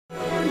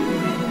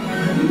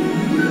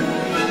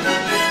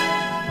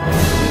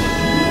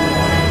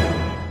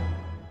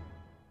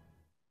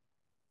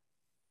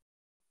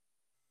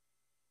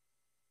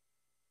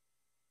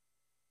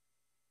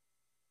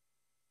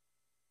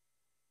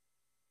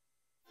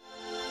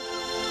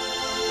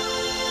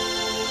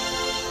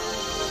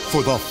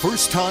For the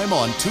first time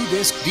on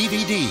 2-disc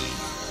DVD,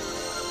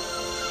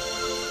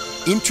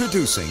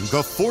 introducing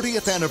the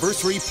 40th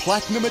Anniversary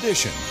Platinum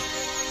Edition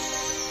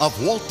of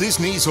Walt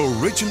Disney's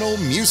original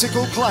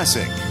musical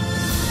classic,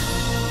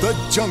 The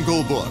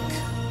Jungle Book.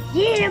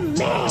 Yeah,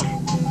 man!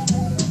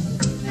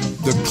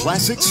 The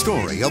classic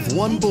story of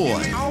one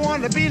boy. I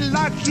want to be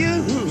like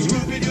you.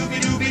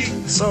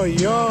 So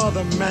you're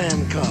the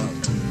man cub.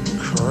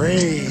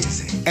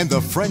 Crazy. And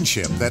the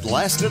friendship that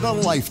lasted a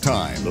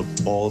lifetime. Look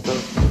for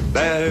the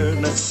bare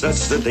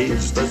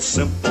necessities, the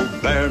simple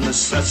bare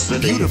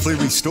necessities. Beautifully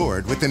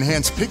restored with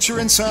enhanced picture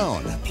and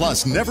sound,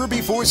 plus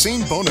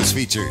never-before-seen bonus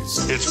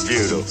features. It's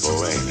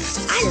beautiful, ain't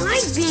it? I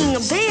like being a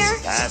bear.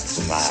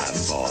 That's my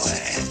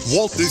boy.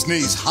 Walt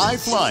Disney's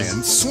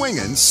high-flying,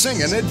 swinging,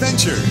 singing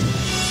adventure.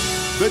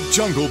 The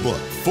Jungle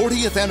Book,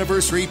 40th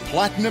Anniversary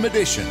Platinum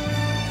Edition.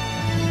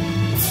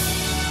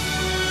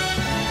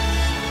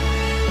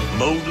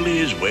 Mowgli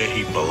is where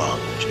he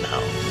belongs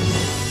now.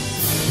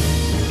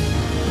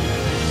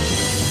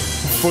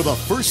 For the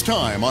first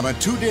time on a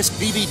 2-disc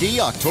DVD,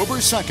 October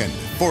 2nd,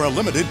 for a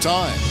limited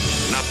time.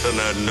 Nothing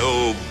or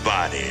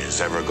nobody is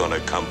ever gonna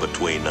come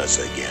between us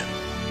again.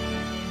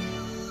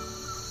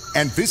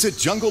 And visit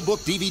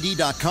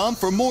JungleBookDVD.com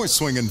for more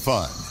swinging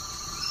fun.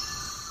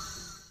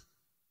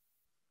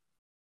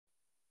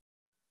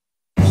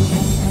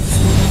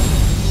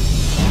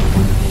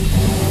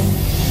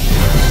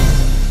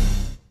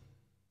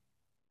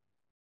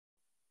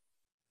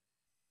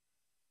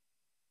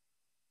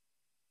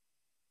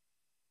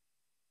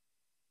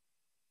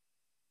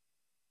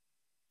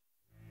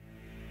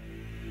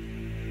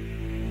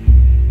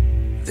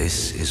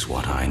 This is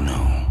what I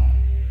know.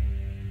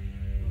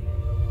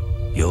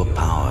 Your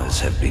powers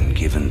have been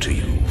given to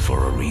you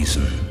for a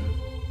reason.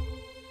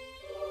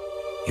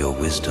 Your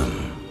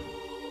wisdom,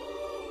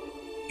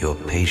 your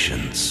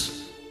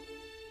patience,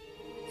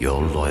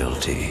 your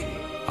loyalty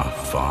are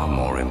far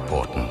more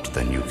important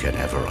than you can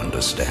ever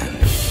understand.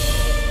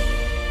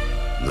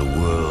 The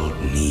world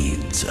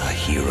needs a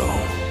hero.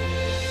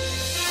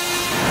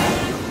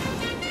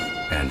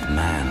 And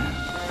man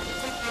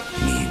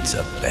needs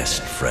a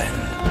best friend.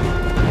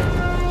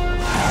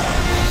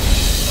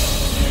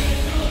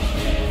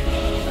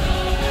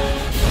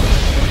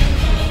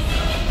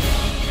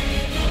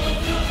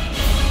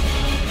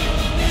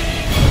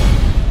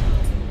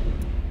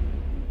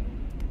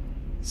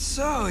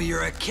 So,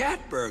 you're a cat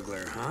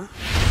burglar, huh?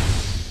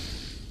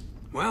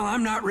 Well,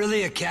 I'm not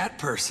really a cat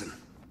person.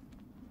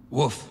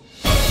 Woof.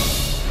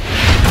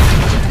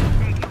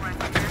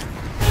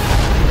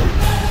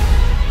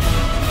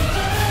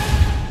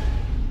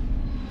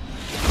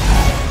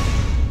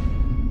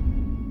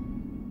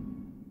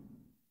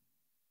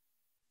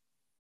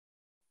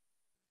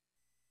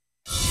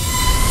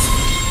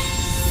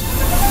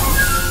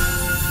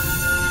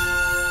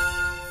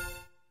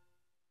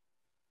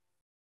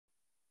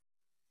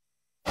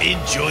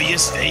 Enjoy your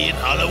stay in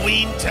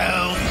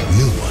Halloweentown.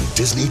 New on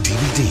Disney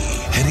DVD.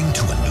 Heading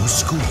to a new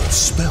school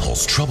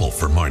spells trouble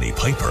for Marnie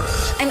Piper.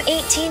 I'm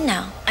 18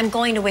 now. I'm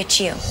going to witch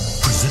you.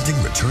 Presenting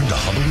Return to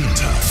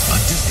Halloweentown, a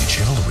Disney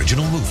Channel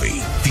original movie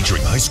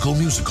featuring High School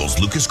Musical's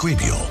Lucas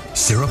Grabeel,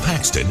 Sarah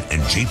Paxton,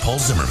 and J. Paul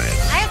Zimmerman.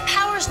 I have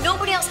powers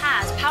nobody else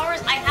has.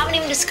 Powers I haven't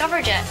even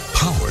discovered yet.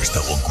 Powers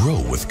that will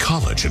grow with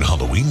college in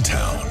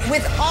Halloweentown.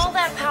 With all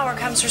that power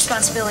comes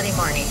responsibility,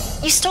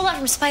 Marnie. You stole that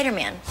from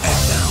Spider-Man.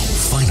 And now,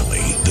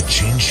 finally, the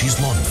change she's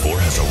longed for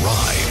has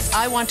arrived.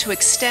 I want to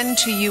extend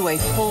to you a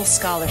full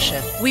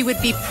scholarship. We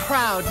would be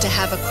proud to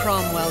have a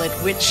Cromwell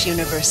at Witch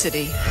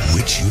University.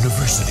 Witch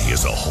University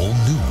is a whole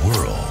new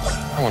world.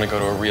 I want to go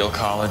to a real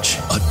college.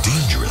 A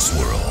dangerous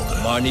world.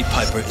 Marnie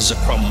Piper is a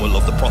Cromwell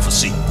of the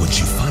prophecy. When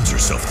she finds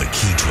herself the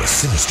key to a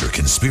sinister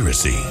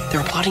conspiracy.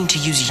 They're plotting to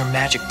use your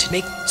magic to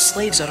make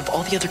slaves out of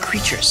all the other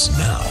creatures.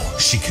 Now,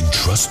 she can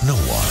trust no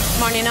one.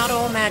 Marnie, not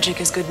all magic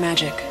is good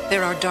magic.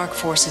 There are dark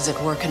forces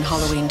at work in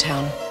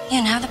Halloweentown. You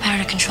don't have the power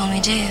to control me,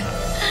 do you?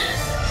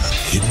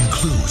 Hidden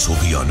clues will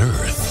be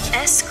unearthed.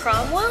 S.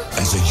 Cromwell?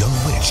 As a young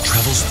witch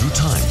travels through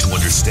time to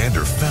understand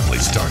her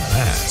family's dark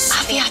past.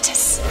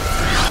 Aviatus.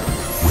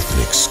 With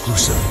an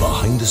exclusive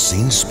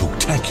behind-the-scenes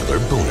spooktacular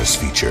bonus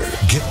feature.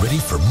 Get ready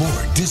for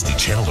more Disney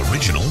Channel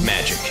original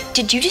magic.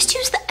 Did you just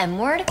use the M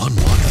word?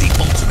 Unlock the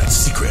ultimate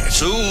secret.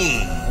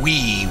 Soon,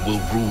 we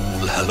will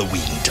rule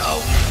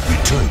Halloweentown.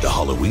 Return to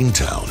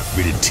Halloweentown,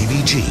 rated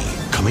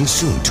TVG. Coming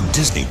soon to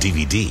Disney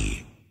DVD.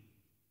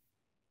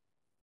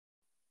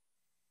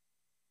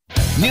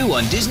 New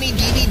on Disney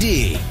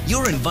DVD,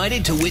 you're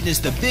invited to witness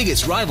the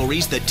biggest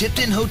rivalries the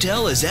Tipton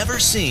Hotel has ever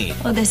seen.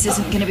 Well, this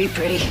isn't gonna be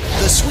pretty.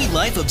 The sweet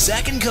life of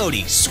Zack and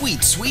Cody,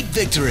 sweet, sweet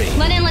victory.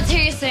 Lennon, let's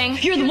hear you sing.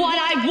 You're the one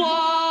I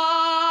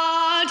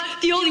want,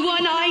 the only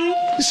one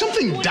I... Is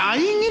something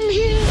dying in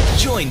here?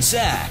 Join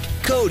Zack,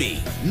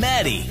 Cody,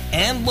 Maddie,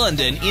 and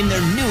London in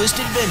their newest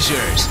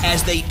adventures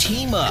as they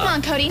team up. Come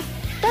on, Cody.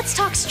 Let's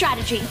talk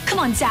strategy. Come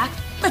on, Zack.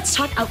 Let's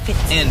talk outfits.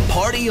 And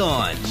party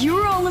on.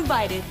 You're all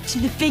invited to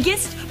the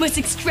biggest, most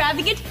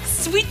extravagant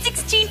Sweet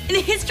 16 in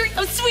the history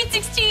of Sweet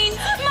 16.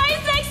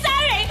 Mine's next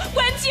Saturday.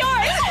 When's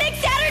yours?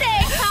 Next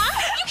Saturday. Huh?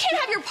 You can't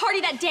have your party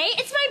party that day.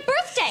 It's my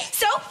birthday.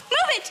 So,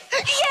 move it.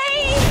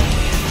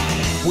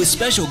 Yay! With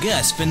special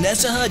guests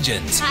Vanessa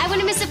Hudgens. I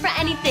wouldn't miss it for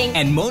anything.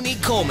 And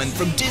Monique Coleman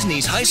from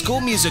Disney's High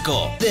School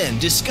Musical. Then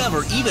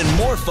discover even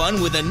more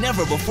fun with a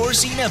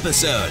never-before-seen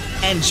episode.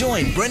 And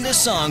join Brenda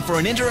Song for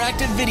an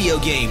interactive video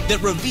game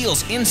that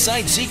reveals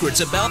inside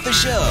secrets about the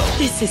show.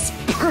 This is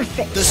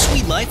perfect. The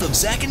Sweet Life of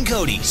Zack and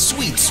Cody.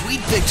 Sweet,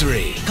 Sweet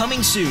Victory.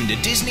 Coming soon to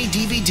Disney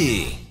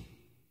DVD.